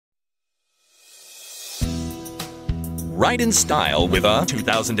Ride in style with a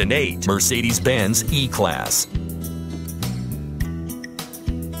 2008 Mercedes-Benz E-Class.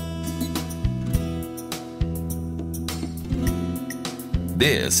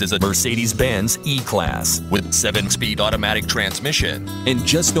 This is a Mercedes-Benz E-Class with 7-speed automatic transmission and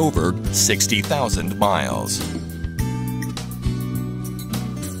just over 60,000 miles.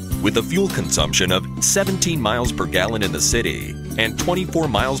 With a fuel consumption of 17 miles per gallon in the city and 24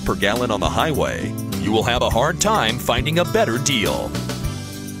 miles per gallon on the highway, you will have a hard time finding a better deal.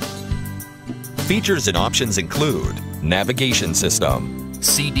 Features and options include navigation system,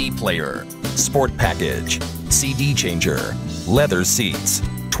 CD player, sport package, CD changer, leather seats,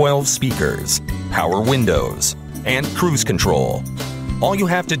 12 speakers, power windows, and cruise control. All you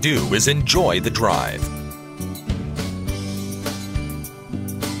have to do is enjoy the drive.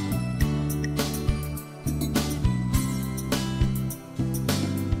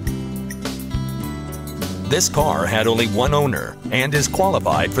 This car had only one owner and is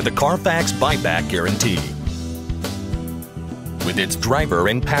qualified for the Carfax buyback guarantee. With its driver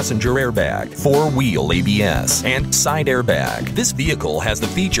and passenger airbag, 4-wheel ABS, and side airbag, this vehicle has the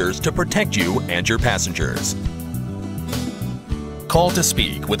features to protect you and your passengers. Call to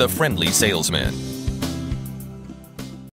speak with a friendly salesman.